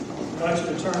I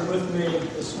invite you to turn with me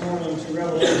this morning to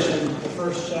Revelation, the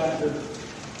first chapter.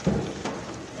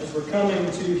 As we're coming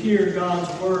to hear God's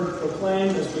Word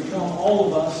proclaimed, as we come, all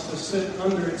of us, to sit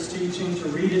under its teaching, to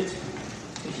read it,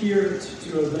 to hear it,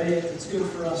 to obey it, it's good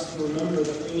for us to remember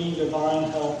that we need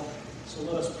divine help. So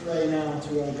let us pray now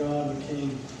to our God and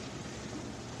King.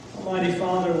 Almighty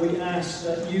Father, we ask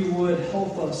that you would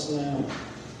help us now.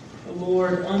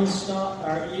 Lord, unstop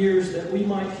our ears that we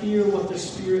might hear what the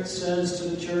Spirit says to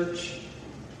the church,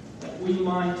 that we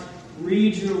might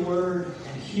read your word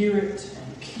and hear it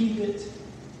and keep it,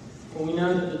 for we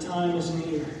know that the time is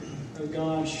near. Oh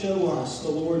God, show us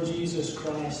the Lord Jesus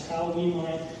Christ, how we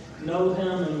might know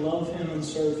him and love him and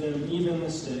serve him even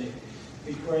this day.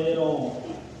 We pray it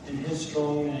all in his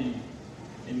strong name.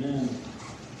 Amen.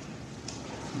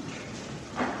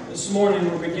 This morning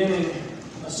we're beginning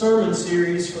a sermon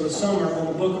series for the summer on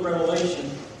the book of Revelation.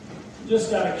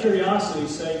 Just out of curiosity's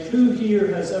sake, who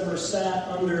here has ever sat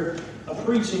under a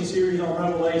preaching series on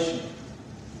Revelation?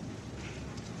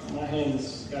 My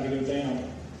hand's got to go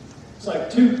down. It's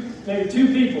like maybe two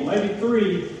people, maybe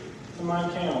three to my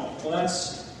count. Well,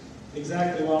 that's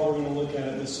exactly why we're going to look at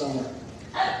it this summer.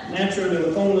 Naturally,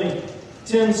 with only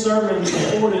 10 sermons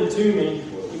reported to me,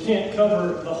 we can't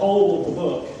cover the whole of the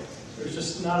book. There's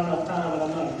just not enough time, and I'm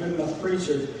not a good enough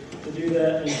preacher to do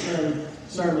that in 10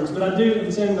 sermons. But I do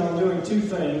intend on doing two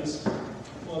things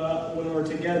when we're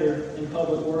together in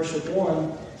public worship.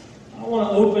 One, I want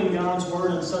to open God's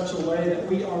Word in such a way that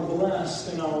we are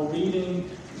blessed in our reading,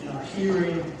 in our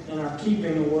hearing, and our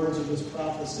keeping the words of His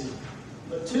prophecy.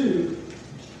 But two,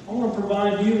 I want to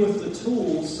provide you with the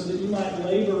tools so that you might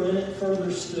labor in it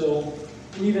further still,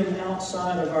 even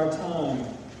outside of our time.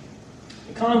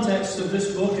 The context of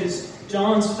this book is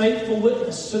John's faithful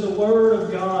witness to the Word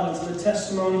of God and to the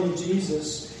testimony of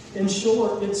Jesus. In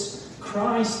short, it's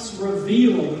Christ's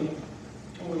revealing,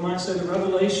 or we might say the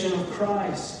revelation of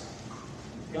Christ.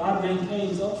 God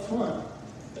maintains up front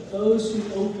that those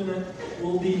who open it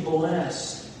will be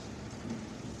blessed.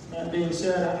 That being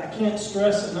said, I can't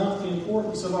stress enough the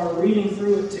importance of our reading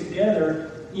through it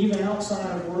together, even outside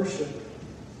of worship.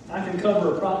 I can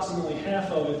cover approximately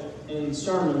half of it in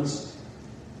sermons.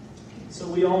 So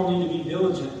we all need to be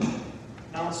diligent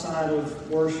outside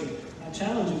of worship. I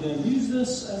challenge you then, use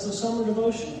this as a summer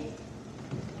devotional.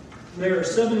 There are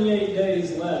 78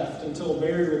 days left until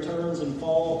Barry returns and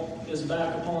fall is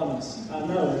back upon us. I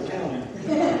know, we're counting.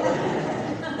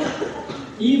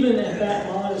 Even at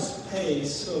that modest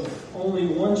pace of only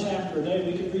one chapter a day,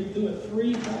 we could read through it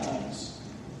 3 times.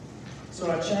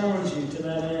 So I challenge you to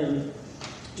that end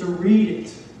to read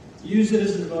it. Use it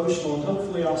as a devotional, and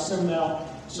hopefully I'll send out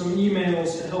some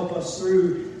emails to help us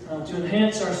through, to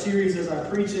enhance our series as I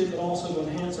preach it, but also to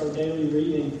enhance our daily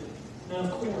reading. And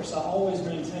of course, I always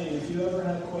maintain, if you ever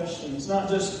have questions, not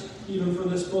just even for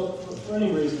this book, but for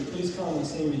any reason, please come and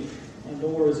see me. My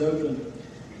door is open.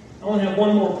 I want to have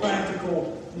one more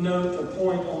practical note or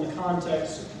point on the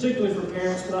context, particularly for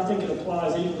parents, but I think it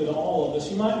applies equally to all of us.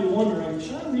 You might be wondering,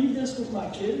 should I read this with my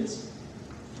kids?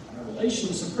 Revelation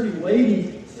is some pretty weighty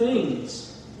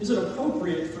things. Is it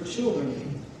appropriate for children?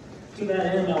 To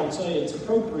that end, I would say it's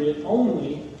appropriate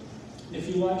only if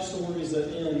you like stories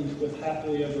that end with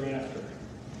happily ever after.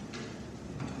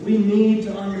 We need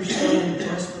to understand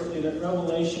desperately that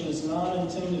Revelation is not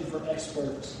intended for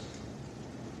experts.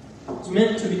 It's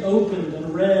meant to be opened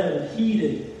and read and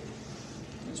heeded.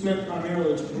 It's meant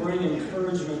primarily to bring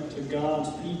encouragement to God's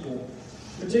people,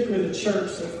 particularly the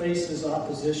church that faces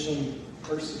opposition,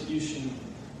 persecution,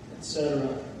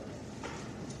 etc.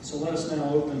 So let us now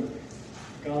open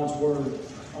God's Word.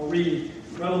 I'll read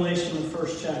Revelation, the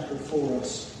first chapter, for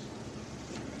us.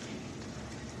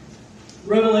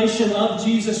 Revelation of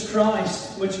Jesus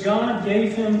Christ, which God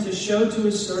gave him to show to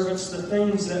his servants the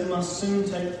things that must soon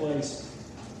take place.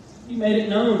 He made it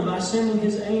known by sending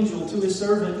his angel to his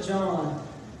servant John,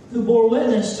 who bore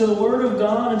witness to the Word of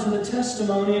God and to the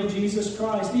testimony of Jesus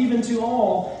Christ, even to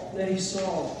all that he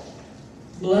saw.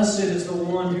 Blessed is the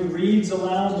one who reads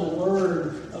aloud the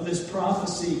word of this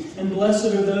prophecy, and blessed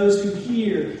are those who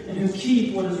hear and who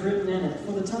keep what is written in it,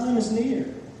 for the time is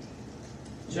near.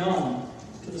 John,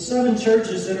 to the 7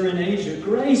 churches that are in Asia,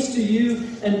 grace to you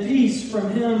and peace from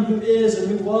him who is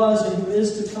and who was and who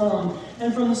is to come,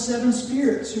 and from the 7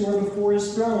 spirits who are before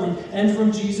his throne, and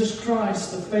from Jesus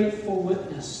Christ, the faithful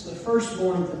witness, the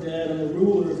firstborn of the dead and the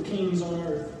ruler of kings on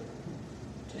earth.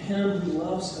 To him who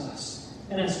loves us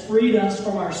and has freed us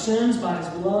from our sins by his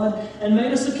blood, and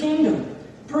made us a kingdom,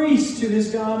 priests to his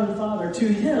God and Father. To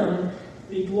him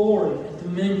be glory and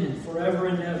dominion forever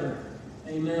and ever.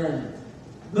 Amen.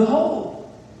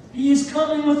 Behold, He is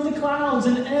coming with the clouds,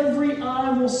 and every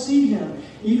eye will see him,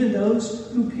 even those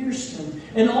who pierced him.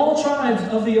 And all tribes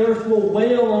of the earth will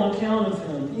wail on account of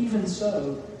him. Even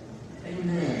so,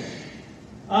 amen.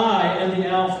 I am the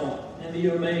Alpha and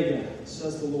the Omega,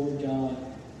 says the Lord God,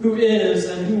 who is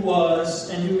and who was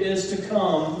and who is to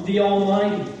come, the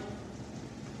Almighty.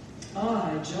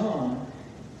 I, John,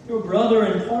 your brother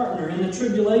and partner in the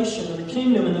tribulation and the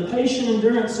kingdom and the patient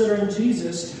endurance that are in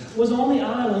Jesus, was on the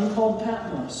island called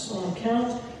Patmos on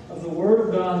account of the word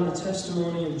of God and the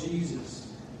testimony of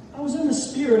Jesus. I was in the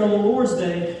Spirit on the Lord's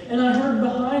day, and I heard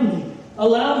behind me a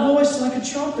loud voice like a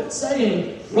trumpet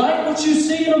saying, "Write what you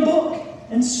see in a book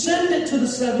and send it to the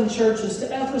 7 churches, to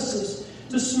Ephesus,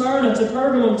 to Smyrna, to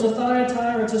Pergamum, to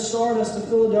Thyatira, to Sardis, to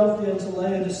Philadelphia, and to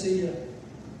Laodicea."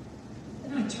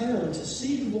 And I turned to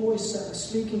see the voice that was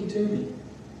speaking to me.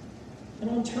 And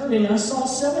on turning, I saw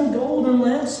 7 golden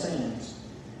lampstands.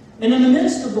 And in the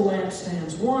midst of the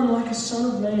lampstands, one like a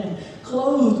son of man,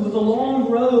 clothed with a long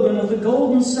robe and with a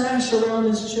golden sash around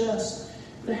his chest.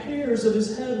 The hairs of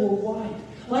his head were white,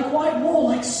 like white wool,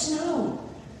 like snow.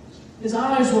 His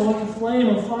eyes were like a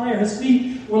flame of fire. His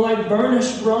feet were like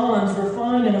burnished bronze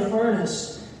refined in a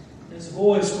furnace. His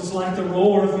voice was like the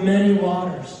roar of many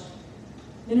waters.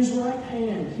 In his right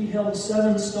hand he held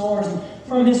 7 stars, and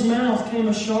from his mouth came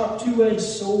a sharp 2-edged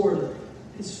sword.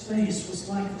 His face was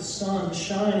like the sun,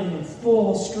 shining in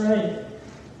full strength.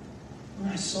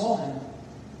 When I saw him,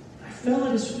 I fell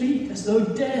at his feet as though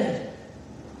dead.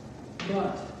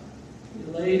 But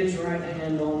he laid his right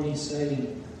hand on me,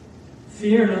 saying,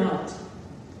 "Fear not.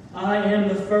 I am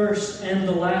the first and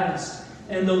the last,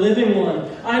 and the living one.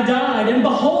 I died, and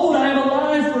behold, I am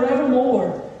alive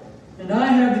forevermore. And I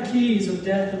have the keys of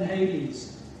death and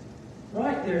Hades.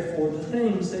 Write therefore the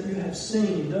things that you have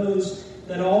seen, those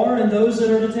that are and those that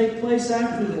are to take place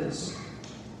after this.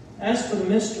 As for the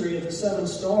mystery of the 7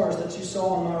 stars that you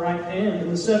saw in my right hand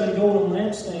and the 7 golden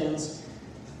lampstands,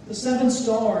 the 7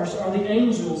 stars are the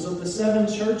angels of the 7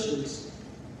 churches,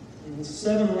 and the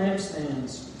 7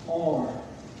 lampstands are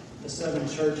the 7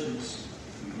 churches."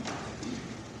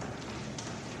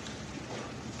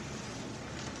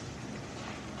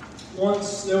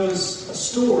 Once there was a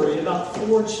story about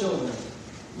 4 children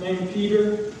named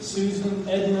Peter, Susan,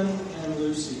 Edmund, and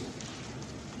Lucy.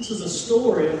 This is a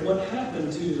story of what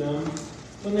happened to them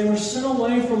when they were sent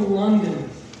away from London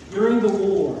during the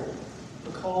war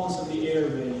because of the air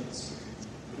raids.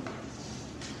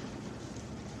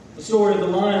 The story of the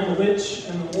Lion, the Witch,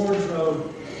 and the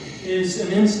Wardrobe is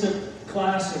an instant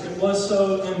classic. It was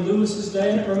so in Lewis's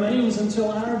day, and it remains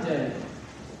until our day.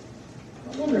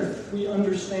 I wonder if we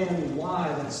understand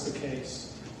why that's the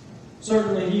case.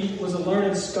 Certainly he was a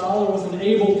learned scholar with an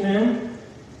able pen,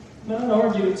 but I'd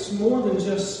argue it's more than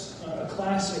just a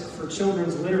classic for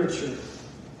children's literature.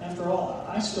 After all,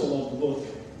 I still love the book,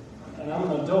 and I'm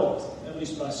an adult, at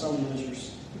least by some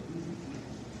measures.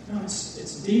 No,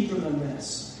 it's deeper than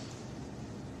this.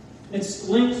 It's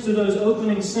linked to those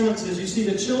opening sentences. You see,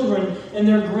 the children and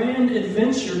their grand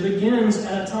adventure begins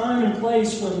at a time and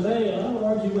place when they, and I would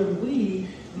argue when we,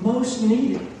 most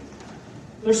need it.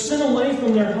 They're sent away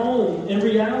from their home in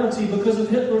reality because of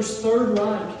Hitler's Third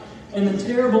Reich and the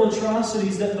terrible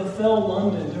atrocities that befell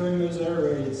London during those air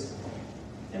raids.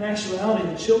 In actuality,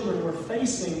 the children were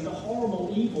facing the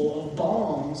horrible evil of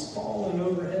bombs falling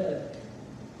overhead.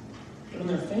 But in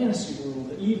their fantasy world,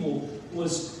 the evil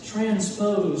was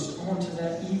transposed onto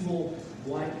that evil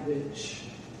white witch.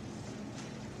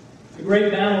 The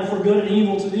great battle for good and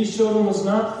evil to these children was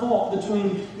not fought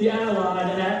between the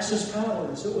Allied and Axis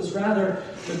powers. It was rather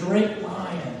the great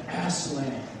lion,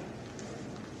 Aslan,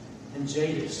 and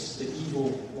Jadis, the evil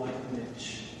white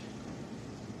witch.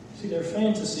 See, their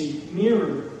fantasy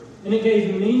mirrored, and it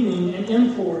gave meaning and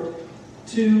import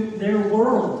to their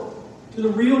world, to the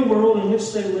real world in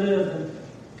which they lived. And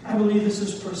I believe this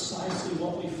is precisely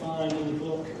what we find in the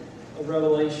book of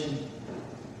Revelation.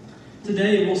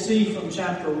 Today we'll see from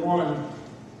chapter 1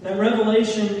 that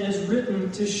Revelation is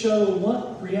written to show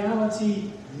what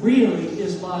reality really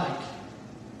is like.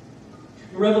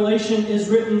 Revelation is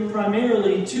written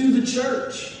primarily to the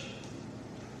church.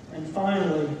 And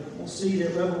finally, we'll see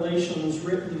that Revelation is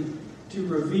written to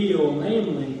reveal,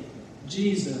 namely,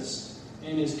 Jesus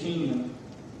and His kingdom.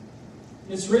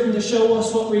 It's written to show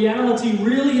us what reality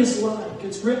really is like.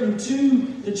 It's written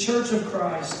to the church of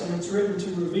Christ, and it's written to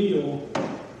reveal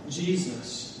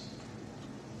Jesus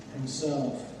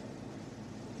Himself.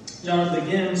 John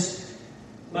begins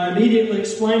by immediately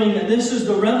explaining that this is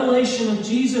the revelation of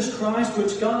Jesus Christ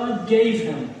which God gave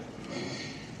Him.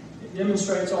 It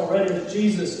demonstrates already that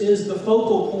Jesus is the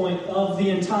focal point of the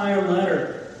entire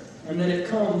letter, and that it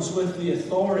comes with the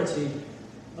authority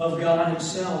of God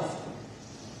Himself.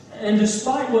 And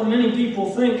despite what many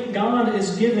people think, God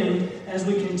is giving, as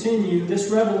we continue, this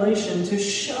revelation to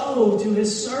show to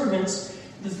His servants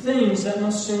the things that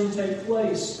must soon take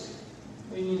place.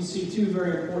 We need to see two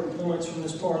very important points from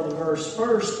this part of the verse.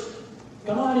 First,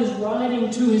 God is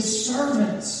writing to His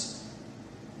servants.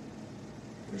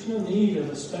 There's no need of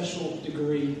a special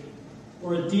degree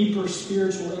or a deeper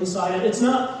spiritual insight. It's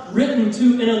not written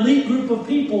to an elite group of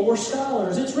people or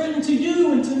scholars. It's written to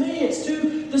you and to me. It's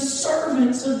to the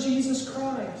servants of Jesus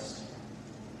Christ.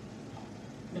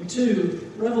 And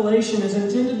two, Revelation is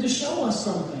intended to show us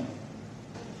something.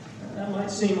 That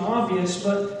might seem obvious,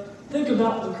 but think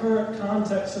about the current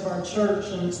context of our church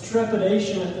and its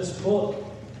trepidation at this book.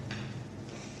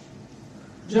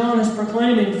 John is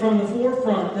proclaiming from the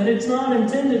forefront that it's not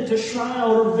intended to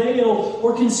shroud or veil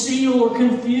or conceal or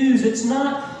confuse. It's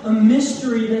not a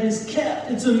mystery that is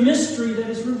kept. It's a mystery that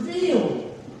is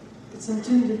revealed. It's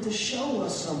intended to show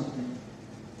us something.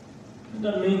 It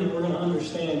doesn't mean that we're going to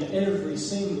understand every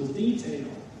single detail,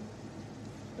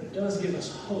 but it does give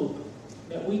us hope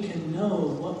that we can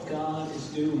know what God is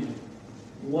doing,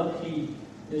 what He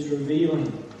is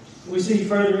revealing. We see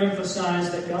further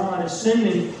emphasized that God is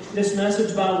sending this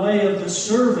message by way of the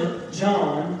servant,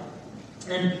 John.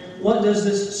 And what does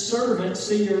this servant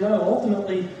see or know?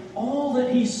 Ultimately, all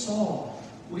that he saw.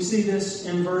 We see this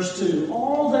in verse 2.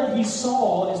 All that he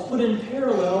saw is put in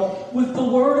parallel with the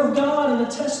Word of God and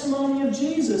the testimony of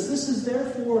Jesus. This is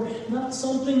therefore not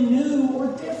something new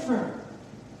or different.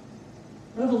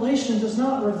 Revelation does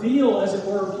not reveal, as it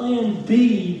were, plan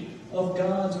B of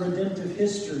God's redemptive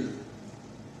history.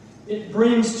 It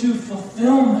brings to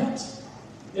fulfillment.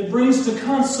 It brings to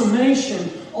consummation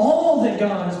all that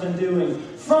God has been doing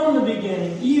from the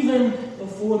beginning, even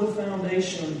before the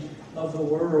foundation of the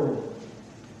world.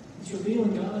 It's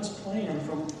revealing God's plan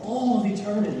from all of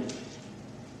eternity.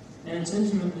 And it's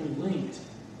intimately linked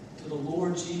to the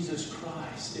Lord Jesus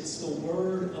Christ. It's the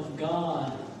Word of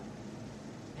God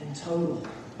in total.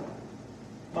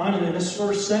 Finally, in this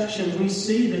first section, we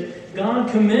see that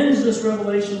God commends this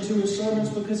revelation to His servants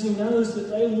because He knows that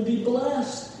they will be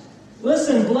blessed.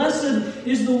 Listen, blessed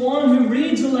is the one who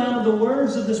reads aloud the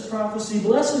words of this prophecy.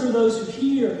 Blessed are those who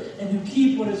hear and who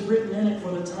keep what is written in it,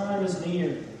 for the time is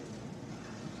near.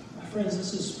 My friends,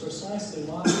 this is precisely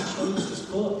why we chose this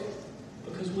book,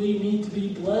 because we need to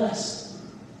be blessed.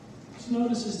 Did you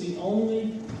notice it's the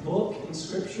only book in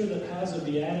Scripture that has a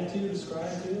beatitude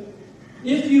ascribed to it?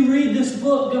 If you read this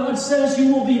book, God says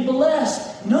you will be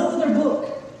blessed. No other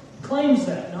book claims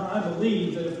that. Now, I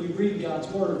believe that if we read God's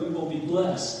Word, we will be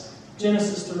blessed.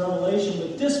 Genesis to Revelation,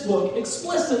 but this book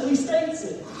explicitly states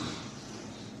it.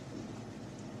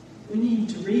 We need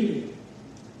to read it.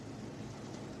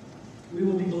 We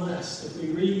will be blessed if we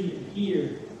read and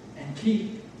hear and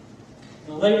keep.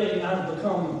 Now, lately, I've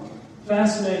become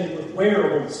fascinated with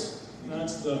wearables.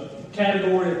 That's the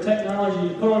category of technology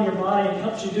you put on your body and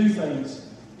helps you do things.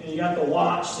 And you got the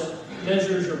watch that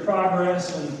measures your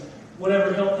progress and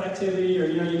whatever health activity, or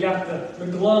you got the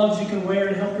gloves you can wear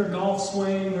to help your golf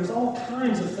swing. There's all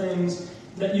kinds of things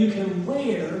that you can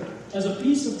wear as a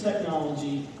piece of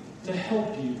technology to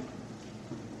help you.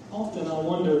 Often I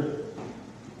wonder,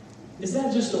 is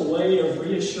that just a way of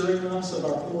reassuring us of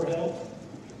our poor health?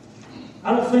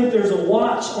 I don't think there's a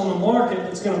watch on the market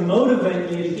that's going to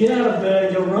motivate me to get out of bed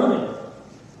and go running.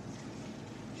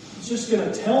 It's just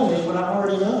going to tell me what I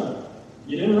already know.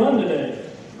 You didn't run today.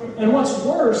 And what's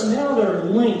worse, now they're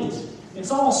linked.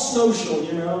 It's all social,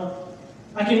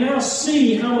 I can now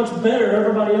see how much better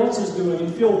everybody else is doing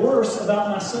and feel worse about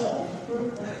myself.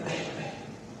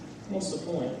 What's the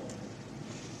point?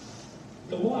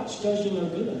 The watch does you no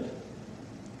good.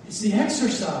 It's the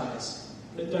exercise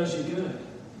that does you good.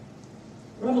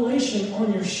 Revelation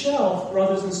on your shelf,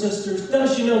 brothers and sisters,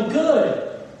 does you no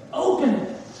good. Open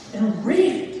it and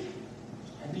read it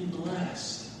and be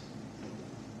blessed.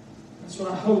 That's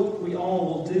what I hope we all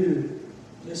will do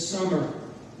this summer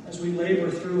as we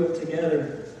labor through it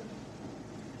together.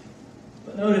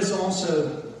 But notice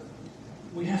also,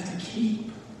 we have to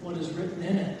keep what is written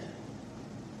in it.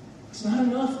 It's not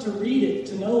enough to read it,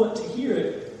 to know it, to hear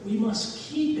it. We must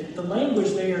keep it. The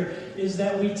language there is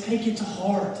that we take it to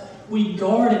heart. We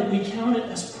guard it. We count it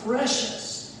as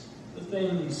precious, the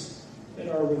things that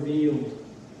are revealed.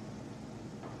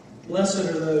 Blessed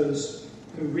are those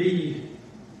who read,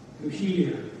 who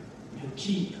hear, and who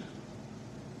keep.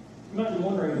 You might be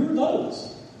wondering, who are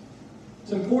those?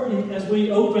 It's important as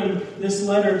we open this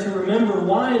letter to remember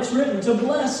why it's written, to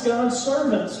bless God's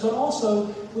servants, but also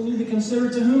we need to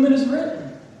consider to whom it is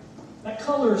written. That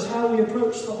colors how we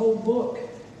approach the whole book.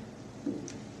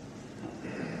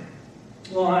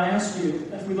 Well, I ask you,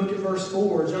 if we look at verse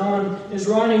 4, John is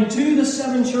writing to the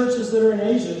 7 churches that are in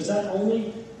Asia. Is that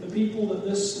only the people that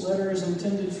this letter is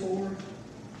intended for?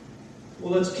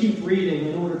 Well, let's keep reading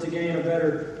in order to gain a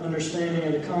better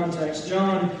understanding of the context.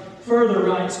 John further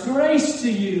writes, "Grace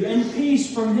to you and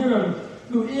peace from Him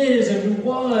who is and who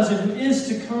was and who is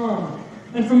to come,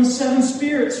 and from the 7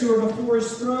 spirits who are before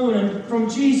His throne, and from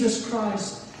Jesus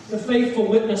Christ, the faithful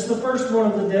witness, the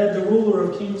firstborn of the dead, the ruler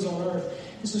of kings on earth."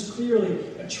 This is clearly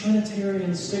a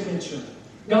Trinitarian signature.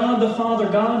 God the Father,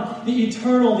 God the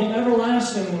eternal, the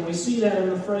everlasting, when we see that in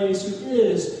the phrase, who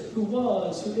is, who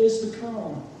was, who is to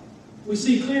come. We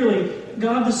see clearly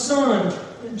God the Son,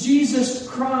 Jesus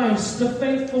Christ, the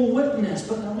faithful witness.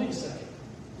 But now wait a second.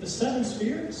 The 7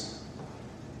 spirits?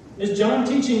 Is John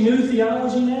teaching new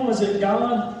theology now? Is it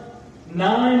God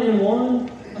 9 in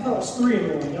 1? I thought it was 3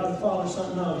 in 1. God the Father,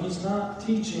 Son. No, He's not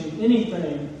teaching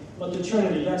anything but the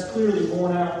Trinity. That's clearly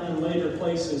borne out in later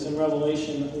places in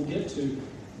Revelation that we'll get to.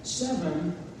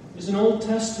 7 is an Old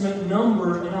Testament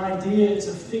number, an idea. It's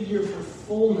a figure for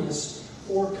fullness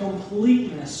or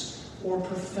completeness or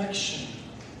perfection.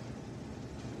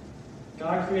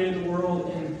 God created the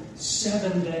world in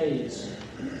 7 days.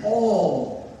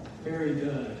 All very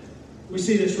good. We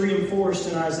see this reinforced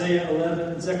in Isaiah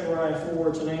 11, Zechariah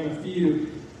 4, to name a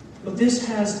few. But this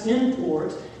has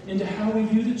import into how we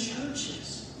view the churches.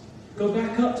 Go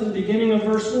back up to the beginning of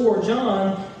verse 4.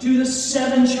 John, to the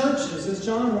 7 churches. Is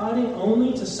John writing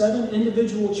only to 7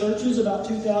 individual churches about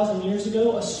 2,000 years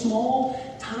ago? A small,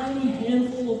 tiny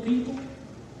handful of people?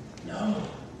 No.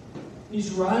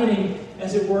 He's writing,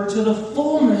 as it were, to the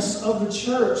fullness of the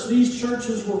church. These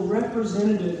churches were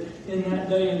represented in that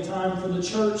day and time for the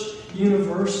church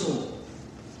universal.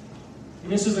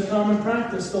 And this is a common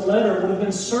practice. The letter would have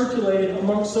been circulated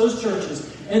amongst those churches.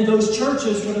 And those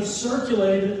churches would have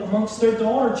circulated amongst their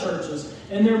daughter churches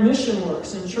and their mission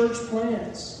works and church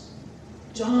plants.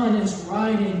 John is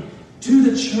writing to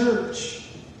the church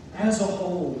as a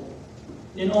whole.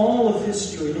 In all of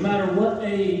history, no matter what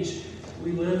age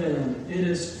we live in, it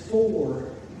is for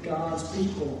God's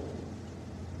people.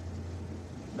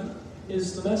 But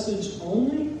is the message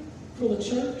only for the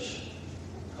church?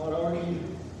 I would argue,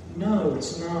 no,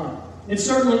 it's not. It's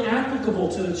certainly applicable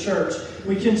to the church.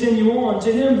 We continue on.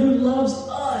 To Him who loves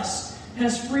us,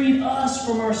 has freed us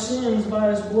from our sins by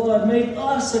His blood, made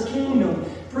us a kingdom,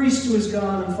 priest to His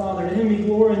God and Father. To Him be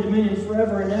glory and dominion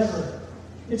forever and ever.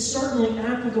 It's certainly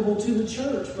applicable to the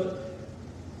church, but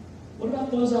what about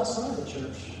those outside the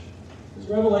church? Is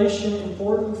Revelation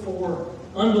important for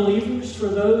unbelievers, for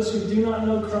those who do not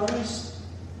know Christ?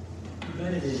 I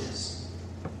bet it is.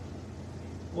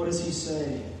 What does He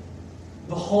say?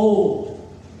 Behold,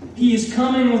 He is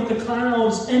coming with the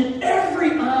clouds, and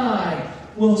every eye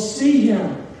will see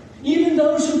Him, even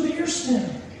those who pierced Him.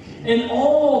 And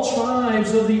all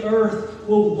tribes of the earth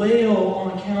will wail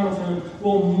on account of Him,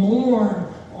 will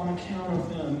mourn on account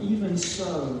of Him. Even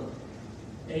so,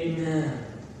 amen.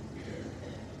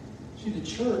 See, the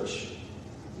church,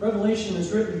 Revelation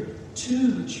is written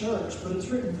to the church, but it's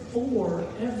written for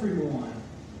everyone.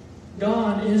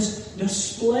 God is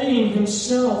displaying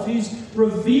Himself. He's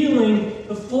revealing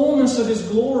the fullness of His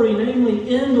glory,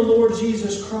 namely in the Lord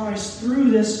Jesus Christ,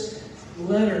 through this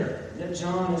letter that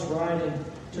John is writing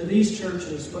to these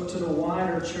churches, but to the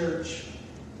wider church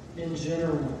in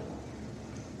general.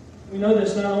 We know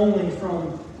this not only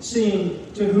from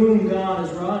seeing to whom God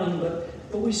is writing,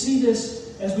 but we see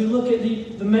this as we look at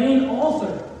the main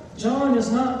author. John is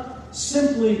not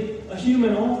simply a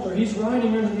human author. He's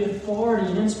writing under the authority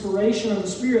and inspiration of the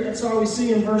Spirit. That's why we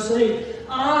see in verse 8,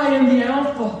 I am the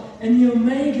Alpha and the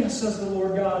Omega, says the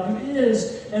Lord God, who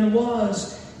is and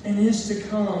was and is to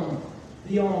come,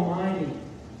 the Almighty.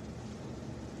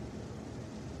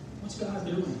 What's God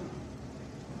doing?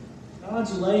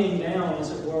 God's laying down,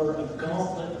 as it were, a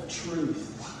gauntlet of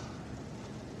truth.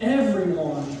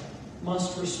 Everyone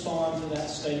must respond to that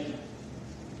statement.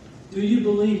 Do you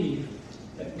believe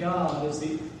that God is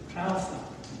the Alpha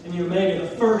and the Omega,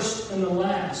 the first and the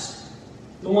last,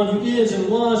 the one who is and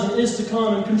was and is to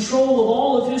come, in control of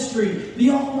all of history, the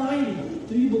Almighty?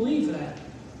 Do you believe that?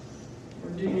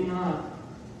 Or do you not?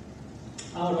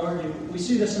 I would argue, we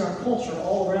see this in our culture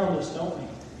all around us, don't we?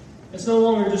 It's no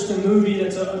longer just a movie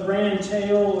that's a grand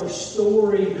tale or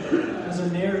story as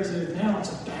a narrative. Now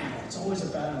it's a battle. It's always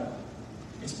a battle.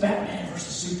 It's Batman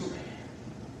versus Superman.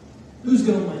 Who's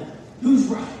going to win? Who's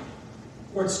right?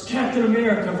 Or it's Captain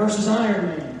America versus Iron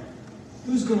Man.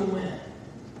 Who's going to win?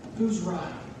 Who's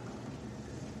right?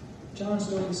 John's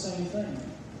doing the same thing.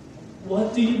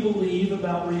 What do you believe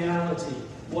about reality?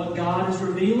 What God is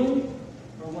revealing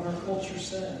or what our culture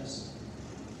says?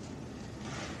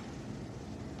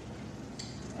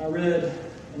 I read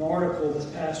an article this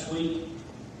past week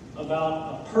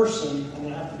about a person, I'm going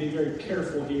to have to be very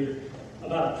careful here,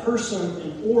 about a person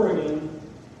in Oregon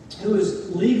who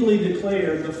is legally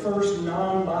declared the first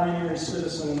non-binary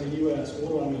citizen in the U.S. What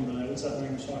do I mean by that? What's that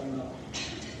language talking about?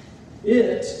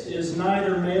 It is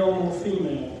neither male nor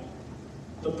female.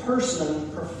 The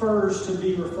person prefers to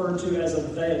be referred to as a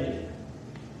they.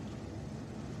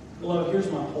 Beloved,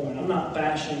 here's my point. I'm not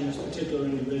bashing this particular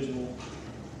individual.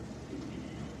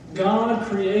 God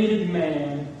created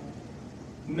man,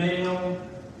 male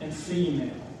and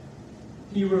female.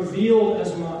 He revealed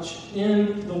as much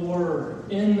in the Word,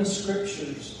 in the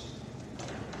Scriptures.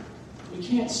 We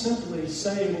can't simply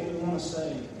say what we want to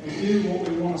say and do what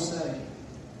we want to say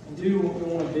and do what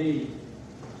we want to be.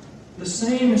 The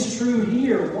same is true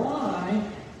here. Why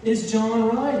is John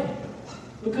writing?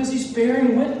 Because he's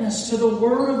bearing witness to the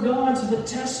Word of God, to the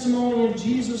testimony of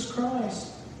Jesus Christ.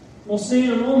 We'll see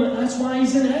in a moment, that's why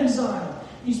he's in exile.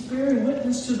 He's bearing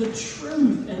witness to the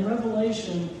truth, and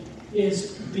Revelation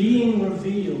is being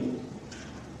revealed,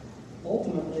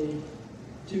 ultimately,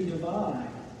 to divide.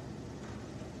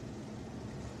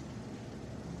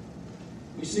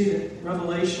 We see that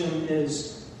Revelation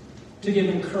is to give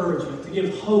encouragement, to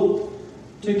give hope,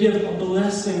 to give a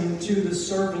blessing to the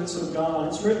servants of God.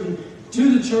 It's written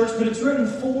to the church, but it's written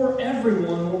for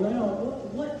everyone. Well, now,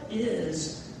 what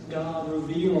is God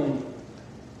revealing?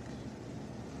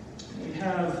 We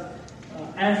have,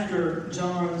 after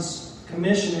John's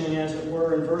commissioning, as it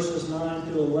were, in verses 9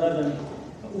 through 11,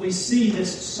 we see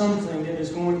this something that is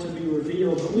going to be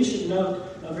revealed. But we should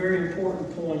note a very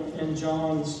important point in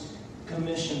John's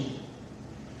commission.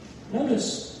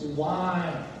 Notice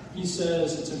why he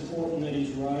says it's important that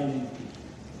he's writing.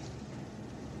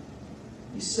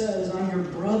 He says, I'm your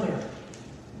brother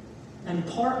and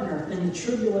partner in the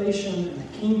tribulation and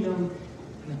the kingdom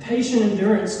and the patient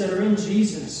endurance that are in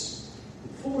Jesus.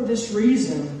 For this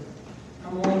reason,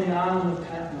 I'm on the island of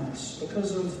Patmos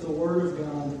because of the Word of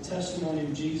God, the testimony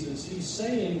of Jesus. He's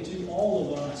saying to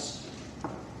all of us,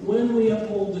 when we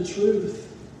uphold the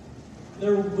truth,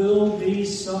 there will be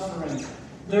suffering.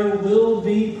 There will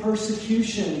be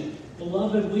persecution.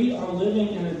 Beloved, we are living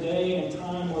in a day and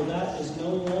time where that is no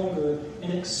longer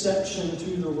an exception to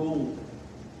the rule.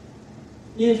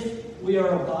 If we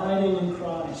are abiding in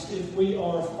Christ, if we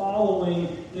are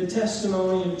following the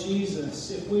testimony of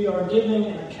Jesus, if we are giving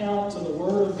an account to the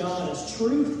Word of God as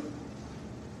truth,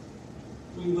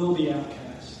 we will be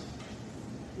outcast.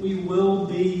 We will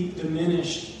be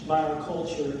diminished by our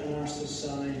culture and our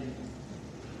society.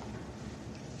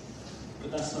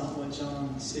 But that's not what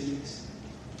John sees.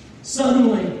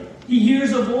 Suddenly, he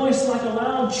hears a voice like a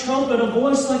loud trumpet, a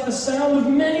voice like the sound of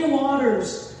many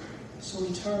waters. So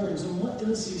he turns, and what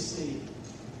does he see?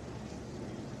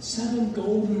 7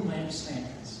 golden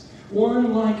lampstands.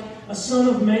 One like a son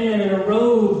of man in a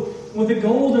robe with a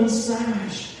golden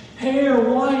sash, hair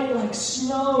white like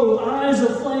snow, eyes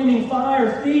of flaming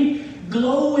fire, feet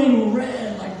glowing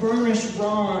red like burnished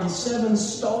bronze, 7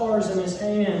 stars in his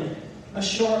hand, a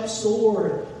sharp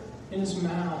sword in his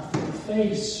mouth, and a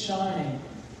face shining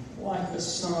like the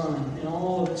sun in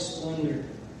all of its splendor.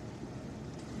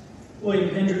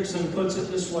 William Hendrickson puts it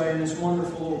this way in this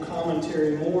wonderful little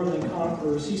commentary, More Than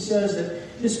Conquerors. He says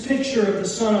that this picture of the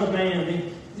Son of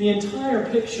Man, the entire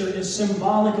picture is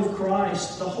symbolic of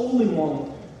Christ, the Holy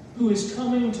One, who is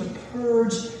coming to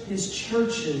purge his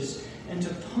churches and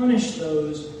to punish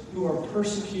those who are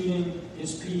persecuting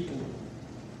his people.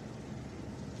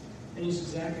 And he's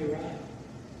exactly right.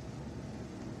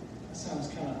 That sounds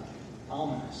kind of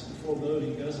ominous and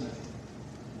foreboding, doesn't it?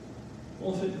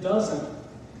 Well, if it doesn't,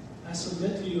 I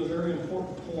submit to you a very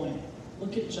important point.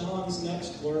 Look at John's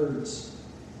next words.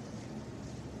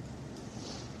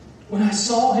 When I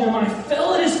saw him, I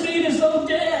fell at his feet as though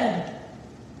dead.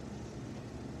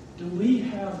 Do we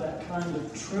have that kind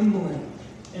of trembling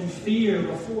and fear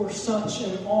before such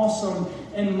an awesome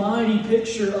and mighty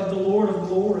picture of the Lord of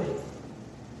glory?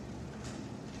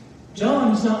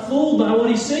 John is not fooled by what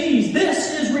he sees.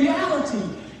 This is reality.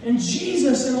 And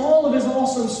Jesus, in all of his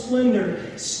awesome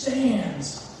splendor,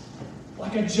 stands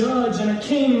like a judge and a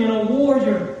king and a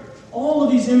warrior. All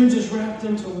of these images wrapped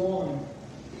into one.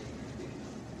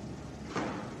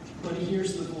 But he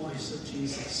hears the voice of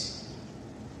Jesus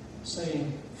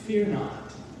saying, fear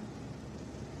not.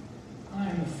 I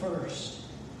am the first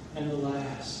and the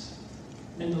last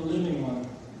and the living one.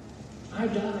 I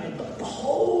died, but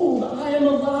behold, I am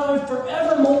alive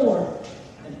forevermore,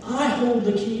 and I hold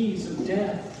the keys of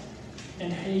death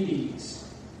and Hades.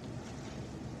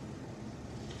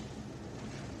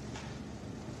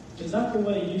 Is that the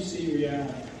way you see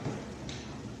reality?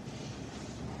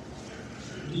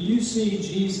 Do you see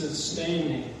Jesus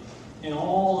standing in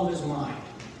all of his might,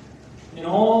 in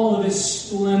all of his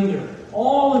splendor,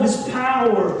 all of his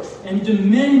power and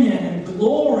dominion and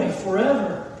glory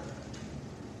forever?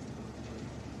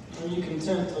 Are you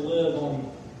content to live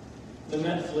on the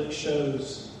Netflix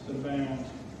shows that abound?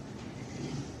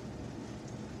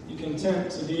 You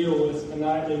content to deal with the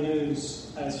nightly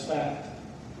news as fact?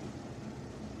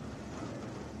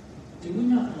 Do we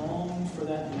not long for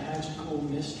that magical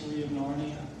mystery of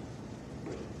Narnia?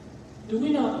 Do we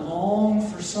not long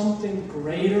for something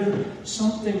greater,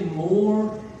 something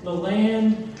more, the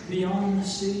land beyond the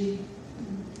sea?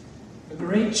 A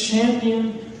great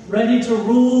champion ready to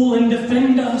rule and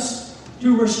defend us,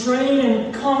 to restrain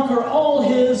and conquer all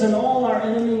his and all our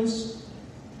enemies?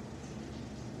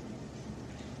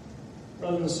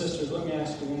 Brothers and sisters, let me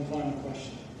ask you one final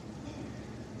question.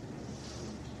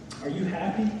 Are you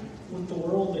happy with the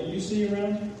world that you see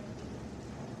around you?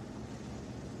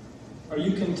 Are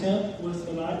you content with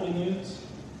the nightly news?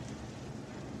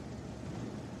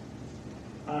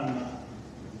 I'm not.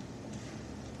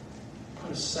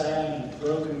 What a sad and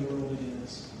broken world it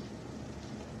is.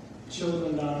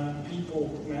 Children dying,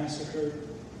 people massacred.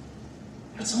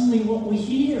 That's only what we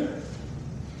hear.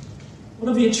 What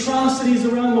of the atrocities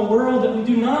around the world that we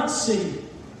do not see?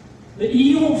 The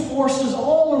evil forces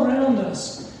all around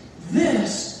us.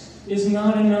 This is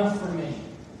not enough for me.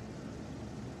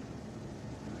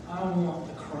 I want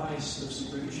the Christ of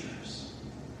Scriptures.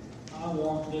 I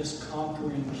want this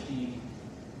conquering King.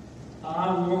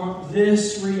 I want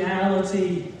this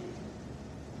reality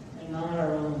and not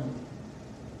our own.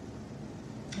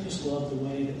 I just love the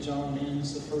way that John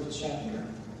ends the first chapter.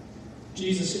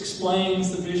 Jesus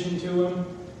explains the vision to him.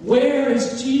 Where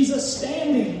is Jesus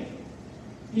standing?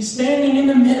 He's standing in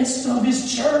the midst of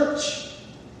his church.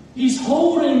 He's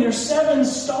holding their 7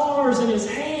 stars in his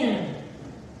hand,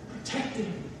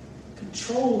 protecting,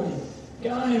 controlling,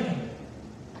 guiding.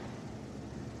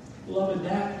 Beloved,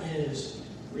 that is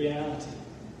reality.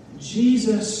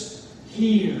 Jesus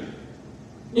here,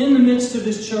 in the midst of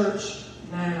his church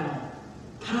now,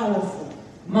 powerful,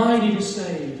 mighty to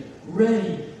save,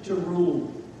 ready to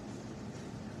rule.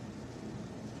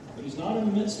 But he's not in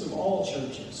the midst of all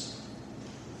churches.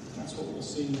 That's what we'll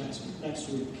see next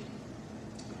week.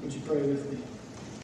 Would you pray with me?